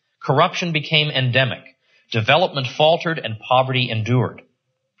arbitrarily. Corruption became endemic. Development faltered and poverty endured.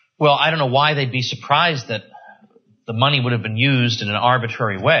 Well, I don't know why they'd be surprised that the money would have been used in an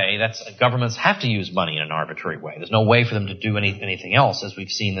arbitrary way. Governments have to use money in an arbitrary way. There's no way for them to do anything else, as we've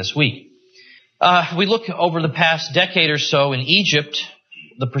seen this week. We look over the past decade or so in Egypt.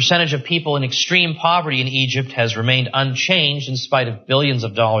 The percentage of people in extreme poverty in Egypt has remained unchanged in spite of billions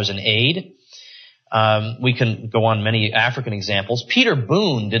of dollars in aid. We can go on many African examples. Peter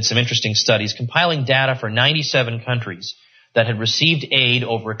Boone did some interesting studies compiling data for 97 countries that had received aid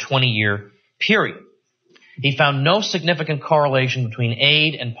over a 20-year period. He found no significant correlation between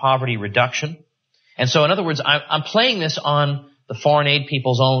aid and poverty reduction. And so, in other words, I'm playing this on the foreign aid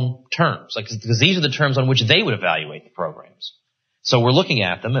people's own terms, because these are the terms on which they would evaluate the programs. So we're looking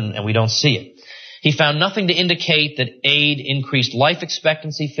at them, and we don't see it. He found nothing to indicate that aid increased life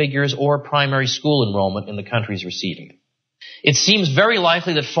expectancy figures or primary school enrollment in the countries receiving it. It seems very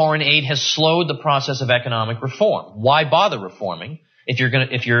likely that foreign aid has slowed the process of economic reform. Why bother reforming if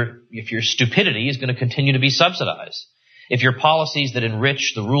your stupidity is going to continue to be subsidized? If your policies that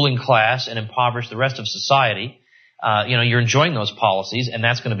enrich the ruling class and impoverish the rest of society, you're enjoying those policies and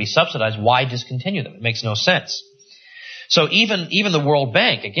that's going to be subsidized, why discontinue them? It makes no sense. So even the World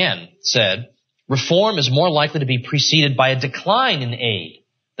Bank, again, said reform is more likely to be preceded by a decline in aid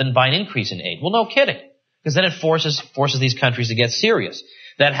than by an increase in aid. Well, no kidding, because then it forces these countries to get serious.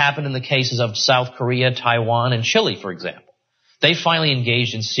 That happened in the cases of South Korea, Taiwan, and Chile, for example. They finally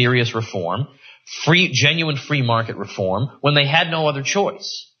engaged in serious reform, genuine free market reform, when they had no other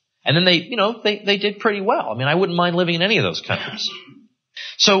choice. And then they did pretty well. I mean, I wouldn't mind living in any of those countries.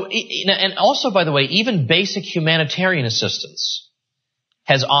 So, and also, by the way, even basic humanitarian assistance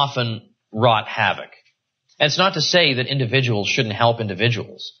has often wrought havoc. And it's not to say that individuals shouldn't help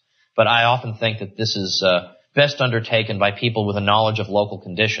individuals, but I often think that this is best undertaken by people with a knowledge of local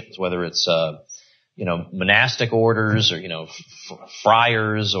conditions, whether it's monastic orders or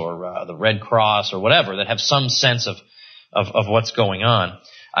friars or the Red Cross or whatever, that have some sense of what's going on.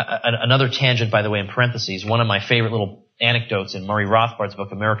 Another tangent, by the way, in parentheses, one of my favorite little anecdotes in Murray Rothbard's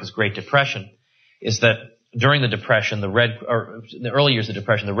book, America's Great Depression, is that during the Depression, the early years of the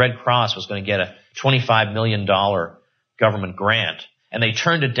Depression, the Red Cross was going to get a $25 million government grant, and they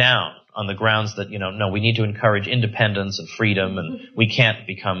turned it down on the grounds that, no, we need to encourage independence and freedom, and we can't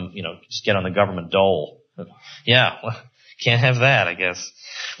become, just get on the government dole. Yeah, well, can't have that, I guess.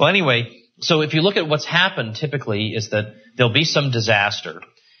 Well, anyway, so if you look at what's happened typically is that there'll be some disaster,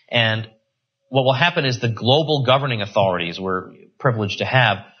 and what will happen is the global governing authorities we're privileged to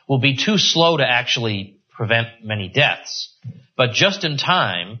have will be too slow to actually prevent many deaths, but just in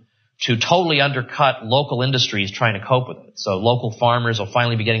time to totally undercut local industries trying to cope with it. So local farmers will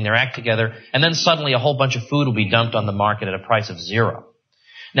finally be getting their act together, and then suddenly a whole bunch of food will be dumped on the market at a price of zero.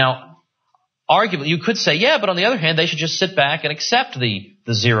 Now, arguably, you could say, yeah, but on the other hand, they should just sit back and accept the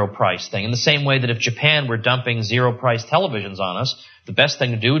zero price thing. In the same way that if Japan were dumping zero price televisions on us, the best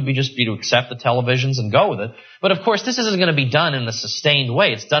thing to do would be to accept the televisions and go with it. But of course, this isn't going to be done in a sustained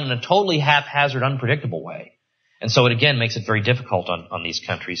way. It's done in a totally haphazard, unpredictable way. And so it again makes it very difficult on these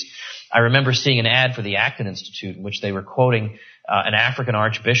countries. I remember seeing an ad for the Acton Institute in which they were quoting an African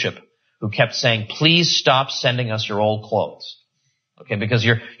archbishop who kept saying, "Please stop sending us your old clothes." Okay, because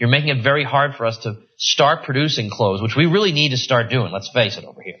you're making it very hard for us to start producing clothes, which we really need to start doing. Let's face it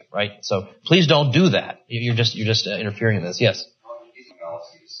over here, right? So please don't do that. You're just interfering in this. Yes.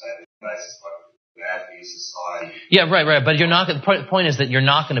 Yeah, right. But you're not. The point is that you're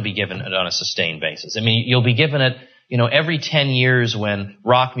not going to be given it on a sustained basis. I mean, you'll be given it, every 10 years when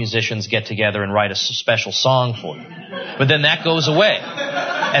rock musicians get together and write a special song for you. But then that goes away.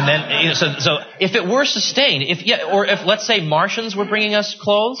 And then, so if it were sustained, or if let's say Martians were bringing us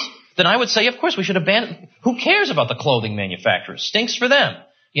clothes, then I would say, of course, we should abandon. Who cares about the clothing manufacturers? Stinks for them.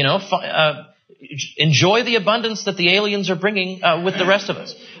 Enjoy the abundance that the aliens are bringing with the rest of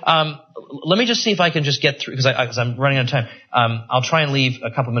us. Let me just see if I can just get through, because I'm running out of time. I'll try and leave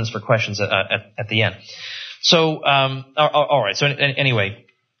a couple minutes for questions at the end. So, all right. So anyway,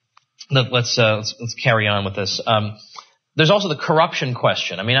 let's carry on with this. There's also the corruption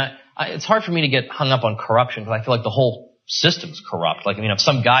question. I mean, it's hard for me to get hung up on corruption because I feel like the whole system's corrupt. Like, if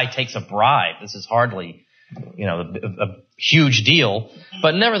some guy takes a bribe, this is hardly, a huge deal.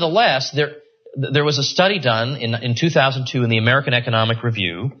 But nevertheless, there was a study done in 2002 in the American Economic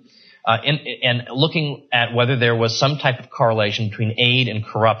Review, and looking at whether there was some type of correlation between aid and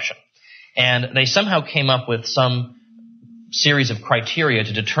corruption. And they somehow came up with some series of criteria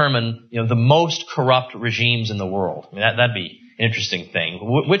to determine, the most corrupt regimes in the world. I mean, that'd be an interesting thing.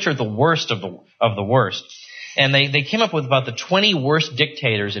 Which are the worst of the worst? And they came up with about the 20 worst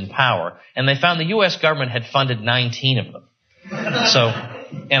dictators in power, and they found the U.S. government had funded 19 of them. So,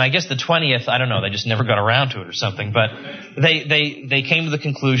 and I guess the 20th, I don't know, they just never got around to it or something, but they came to the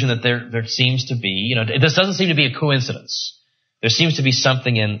conclusion that there seems to be, this doesn't seem to be a coincidence. There seems to be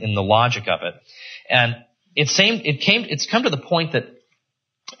something in the logic of it. And it's come to the point that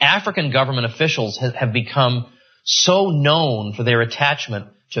African government officials have become so known for their attachment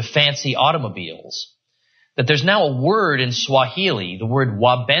to fancy automobiles that there's now a word in Swahili, the word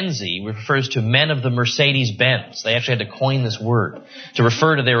wabenzi, refers to men of the Mercedes-Benz. They actually had to coin this word to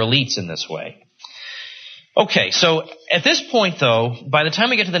refer to their elites in this way. Okay, so at this point, though, by the time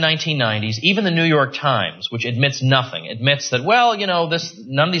we get to the 1990s, even the New York Times, which admits nothing, admits that, well,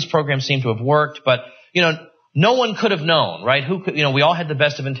 none of these programs seem to have worked, but, no one could have known, right? We all had the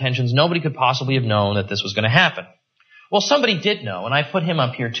best of intentions. Nobody could possibly have known that this was going to happen. Well, somebody did know, and I put him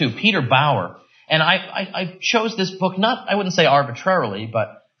up here too, Peter Bauer. And I chose this book, I wouldn't say arbitrarily,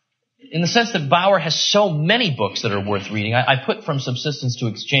 but in the sense that Bauer has so many books that are worth reading. I put From Subsistence to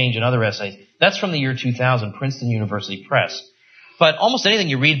Exchange and other essays. That's from the year 2000, Princeton University Press. But almost anything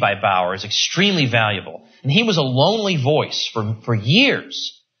you read by Bauer is extremely valuable. And he was a lonely voice for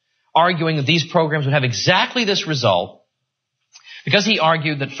years, arguing that these programs would have exactly this result, because he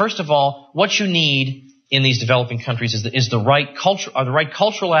argued that, first of all, what you need in these developing countries is the right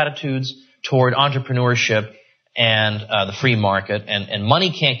cultural attitudes toward entrepreneurship and the free market, and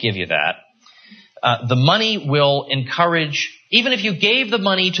money can't give you that. The money will encourage, even if you gave the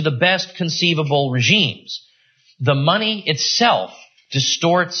money to the best conceivable regimes, the money itself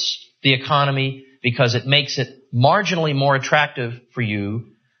distorts the economy because it makes it marginally more attractive for you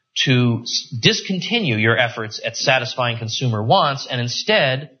to discontinue your efforts at satisfying consumer wants and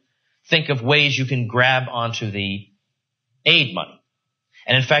instead think of ways you can grab onto the aid money.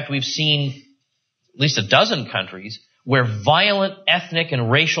 And in fact, we've seen at least a dozen countries where violent ethnic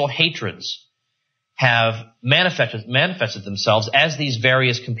and racial hatreds have manifested themselves as these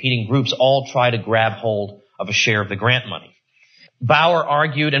various competing groups all try to grab hold of a share of the grant money. Bauer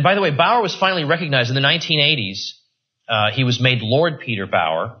argued, and by the way, Bauer was finally recognized in the 1980s. He was made Lord Peter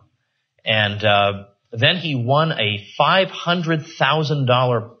Bauer, and then he won a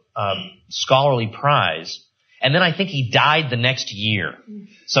 $500,000 scholarly prize. And then I think he died the next year.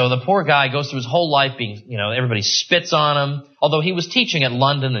 So the poor guy goes through his whole life being, everybody spits on him. Although he was teaching at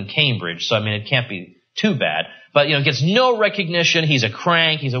London and Cambridge, so it can't be too bad. But, gets no recognition. He's a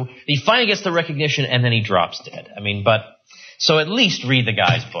crank. He finally gets the recognition and then he drops dead. So at least read the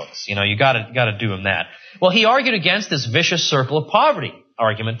guy's books. You gotta do him that. Well, he argued against this vicious circle of poverty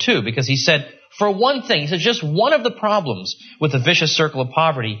argument too, because he said, for one thing, just one of the problems with the vicious circle of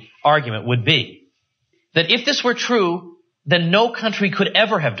poverty argument would be that if this were true, then no country could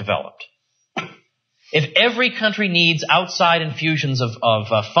ever have developed. If every country needs outside infusions of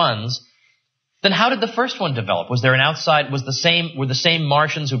funds, then how did the first one develop? Were the same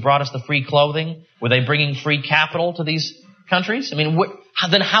Martians who brought us the free clothing? Were they bringing free capital to these countries?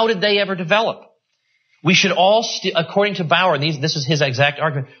 Then how did they ever develop? We should all, according to Bauer, and this is his exact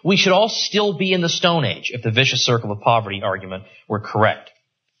argument, we should all still be in the Stone Age if the vicious circle of poverty argument were correct.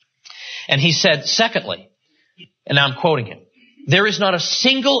 And he said, secondly, and now I'm quoting him, there is not a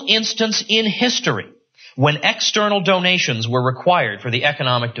single instance in history when external donations were required for the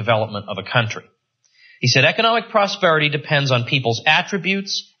economic development of a country. He said economic prosperity depends on people's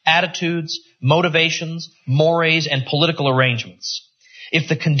attributes, attitudes, motivations, mores, and political arrangements. If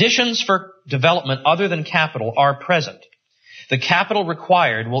the conditions for development other than capital are present, the capital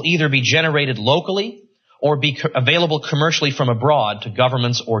required will either be generated locally or be available commercially from abroad to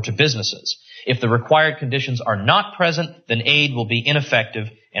governments or to businesses. If the required conditions are not present, then aid will be ineffective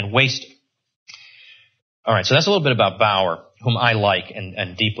and wasted. All right, so that's a little bit about Bauer, whom I like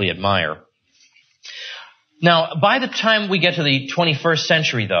and deeply admire. Now, by the time we get to the 21st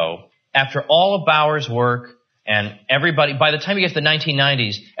century, though, after all of Bauer's work and everybody, by the time you get to the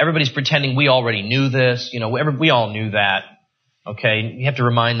 1990s, everybody's pretending we already knew this. We all knew that. Okay, you have to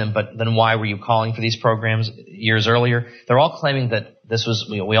remind them, but then why were you calling for these programs years earlier? They're all claiming that this was,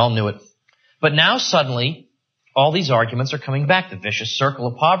 we all knew it. But now suddenly, all these arguments are coming back. The vicious circle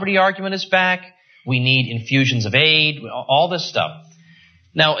of poverty argument is back. We need infusions of aid, all this stuff.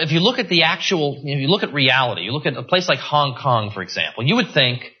 Now, if you look at the actual, if you look at reality, you look at a place like Hong Kong, for example, you would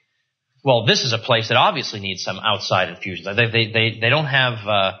think, well, this is a place that obviously needs some outside infusions. They don't have,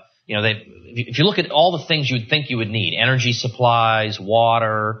 if you look at all the things you would think you would need, energy supplies,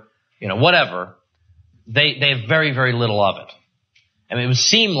 water, whatever, they have very, very little of it. I mean, it would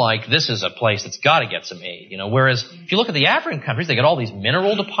seem like this is a place that's got to get some aid, whereas if you look at the African countries, they got all these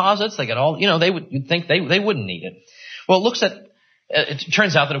mineral deposits, they got all, you'd think they wouldn't need it. Well, it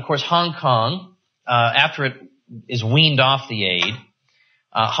turns out that, of course, Hong Kong, after it is weaned off the aid,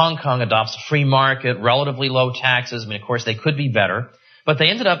 Hong Kong adopts a free market, relatively low taxes. I mean, of course, they could be better, but they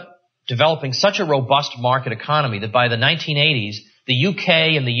ended up developing such a robust market economy that by the 1980s, the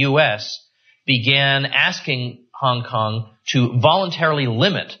UK and the US began asking Hong Kong to voluntarily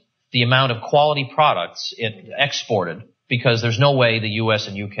limit the amount of quality products it exported because there's no way the US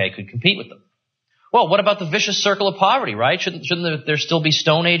and UK could compete with them. Well, what about the vicious circle of poverty, right? Shouldn't there still be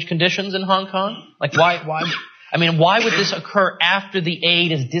Stone Age conditions in Hong Kong? Like why would this occur after the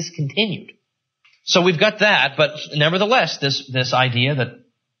aid is discontinued? So we've got that, but nevertheless, this idea that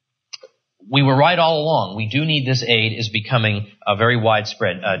we were right all along. We do need this aid is becoming very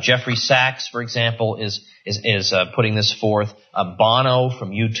widespread. Jeffrey Sachs, for example, is putting this forth. Bono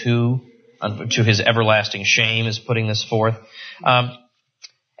from U2, to his everlasting shame, is putting this forth.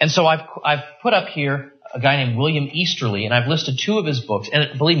 And so I've put up here a guy named William Easterly, and I've listed two of his books.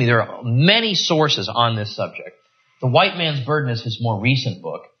 And believe me, there are many sources on this subject. The White Man's Burden is his more recent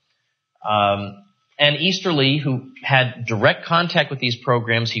book. And Easterly, who had direct contact with these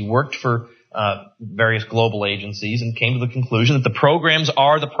programs, he worked for various global agencies and came to the conclusion that the programs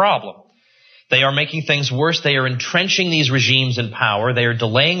are the problem. They are making things worse. They are entrenching these regimes in power. They are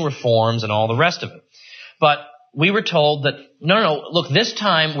delaying reforms and all the rest of it. But we were told that, no, look, this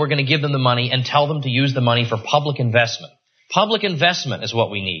time we're going to give them the money and tell them to use the money for public investment. Public investment is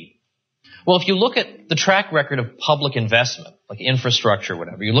what we need. Well, if you look at the track record of public investment, like infrastructure,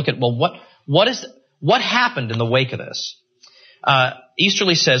 whatever, you look at, well, what happened in the wake of this?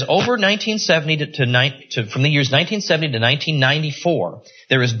 Easterly says over 1970 from the years 1970 to 1994,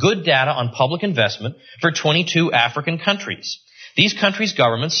 there is good data on public investment for 22 African countries. These countries'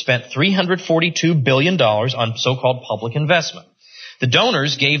 governments spent $342 billion on so-called public investment. The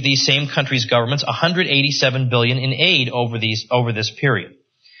donors gave these same countries' governments $187 billion in aid over this period.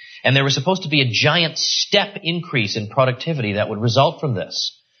 And there was supposed to be a giant step increase in productivity that would result from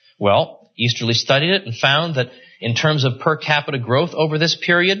this. Well, Easterly studied it and found that in terms of per capita growth over this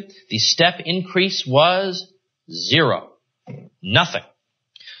period, the step increase was zero. Nothing.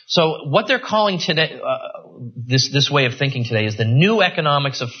 So what they're calling today, this way of thinking today, is the new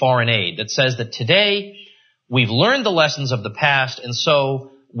economics of foreign aid, that says that today we've learned the lessons of the past, and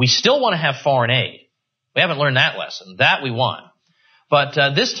so we still want to have foreign aid. We haven't learned that lesson. That we want. But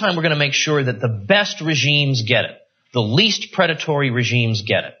this time we're going to make sure that the best regimes get it. The least predatory regimes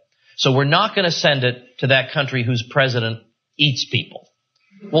get it. So we're not going to send it to that country whose president eats people.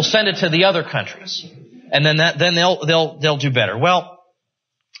 We'll send it to the other countries, and then they'll do better. Well,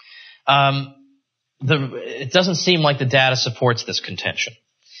 it doesn't seem like the data supports this contention.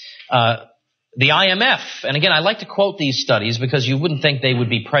 The IMF, and again, I like to quote these studies because you wouldn't think they would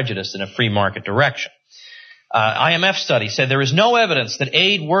be prejudiced in a free market direction. IMF study said there is no evidence that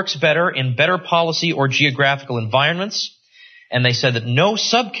aid works better in better policy or geographical environments, and they said that no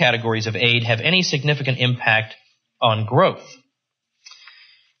subcategories of aid have any significant impact on growth.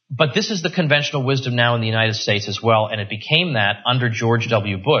 But this is the conventional wisdom now in the United States as well, and it became that under George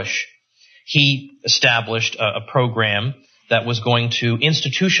W. Bush. He established a program that was going to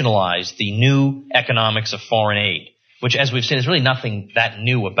institutionalize the new economics of foreign aid, which, as we've seen, is really nothing that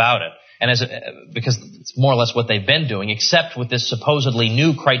new about it. and because it's more or less what they've been doing, except with this supposedly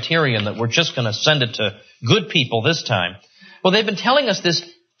new criterion that we're just going to send it to good people this time. Well, they've been telling us this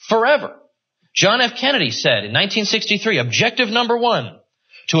forever. John F. Kennedy said in 1963, objective number 1,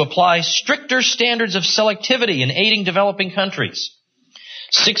 to apply stricter standards of selectivity in aiding developing countries.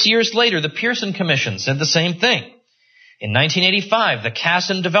 6 years later, the Pearson Commission said the same thing. In 1985, the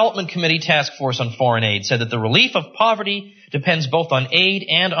Casson Development Committee Task Force on Foreign Aid said that the relief of poverty depends both on aid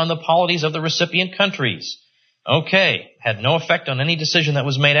and on the polities of the recipient countries. Okay, had no effect on any decision that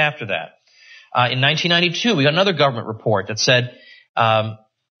was made after that. In 1992, we got another government report that said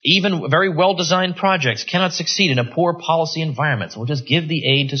even very well-designed projects cannot succeed in a poor policy environment, so we'll just give the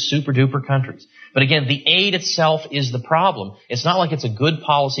aid to super-duper countries. But again, the aid itself is the problem. It's not like it's a good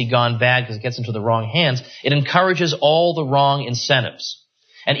policy gone bad because it gets into the wrong hands. It encourages all the wrong incentives.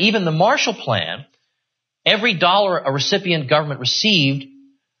 And even the Marshall Plan, every dollar a recipient government received,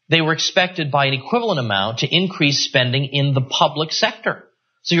 they were expected by an equivalent amount to increase spending in the public sector.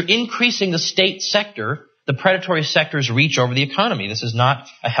 So you're increasing the state sector, the predatory sector's reach over the economy. This is not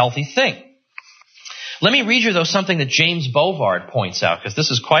a healthy thing. Let me read you, though, something that James Bovard points out, because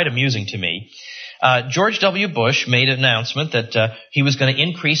this is quite amusing to me. George W. Bush made an announcement that he was going to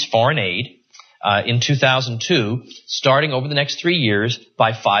increase foreign aid in 2002, starting over the next 3 years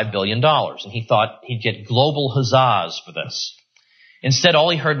by $5 billion. And he thought he'd get global huzzas for this. Instead, all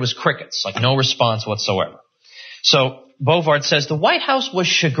he heard was crickets, like no response whatsoever. So Bovard says the White House was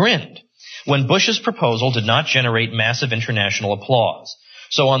chagrined when Bush's proposal did not generate massive international applause.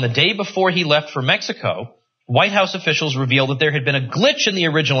 So on the day before he left for Mexico, White House officials revealed that there had been a glitch in the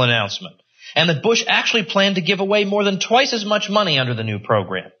original announcement, and that Bush actually planned to give away more than twice as much money under the new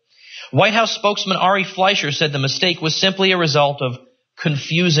program. White House spokesman Ari Fleischer said the mistake was simply a result of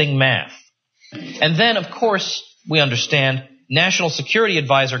confusing math. And then, of course, we understand, National Security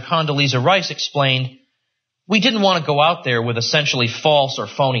Advisor Condoleezza Rice explained, we didn't want to go out there with essentially false or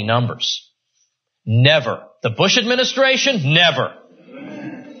phony numbers. Never. The Bush administration, never.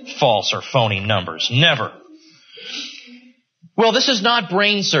 False or phony numbers, never. Well, this is not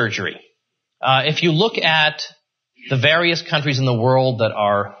brain surgery. If you look at the various countries in the world that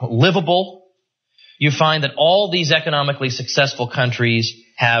are livable, you find that all these economically successful countries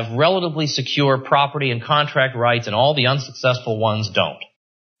have relatively secure property and contract rights, and all the unsuccessful ones don't.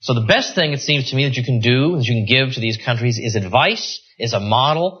 So the best thing, it seems to me, that you can do, that you can give to these countries is advice, is a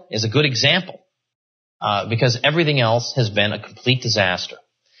model, is a good example, because everything else has been a complete disaster.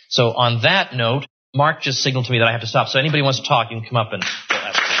 So on that note, Mark just signaled to me that I have to stop. So anybody who wants to talk, you can come up and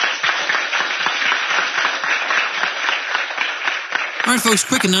ask. All right, folks,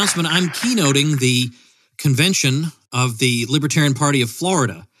 quick announcement. I'm keynoting the convention of the Libertarian Party of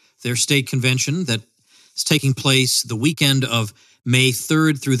Florida, their state convention that is taking place the weekend of May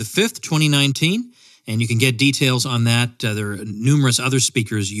 3rd through the 5th, 2019. And you can get details on that. There are numerous other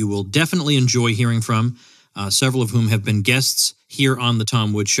speakers you will definitely enjoy hearing from, several of whom have been guests here on The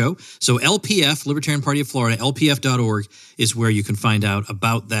Tom Woods Show. So LPF, Libertarian Party of Florida, lpf.org is where you can find out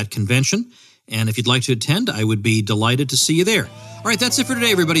about that convention. And if you'd like to attend, I would be delighted to see you there. All right, that's it for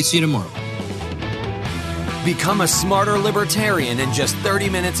today, everybody. See you tomorrow. Become a smarter libertarian in just 30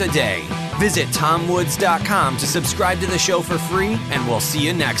 minutes a day. Visit TomWoods.com to subscribe to the show for free, and we'll see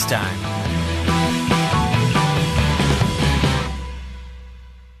you next time.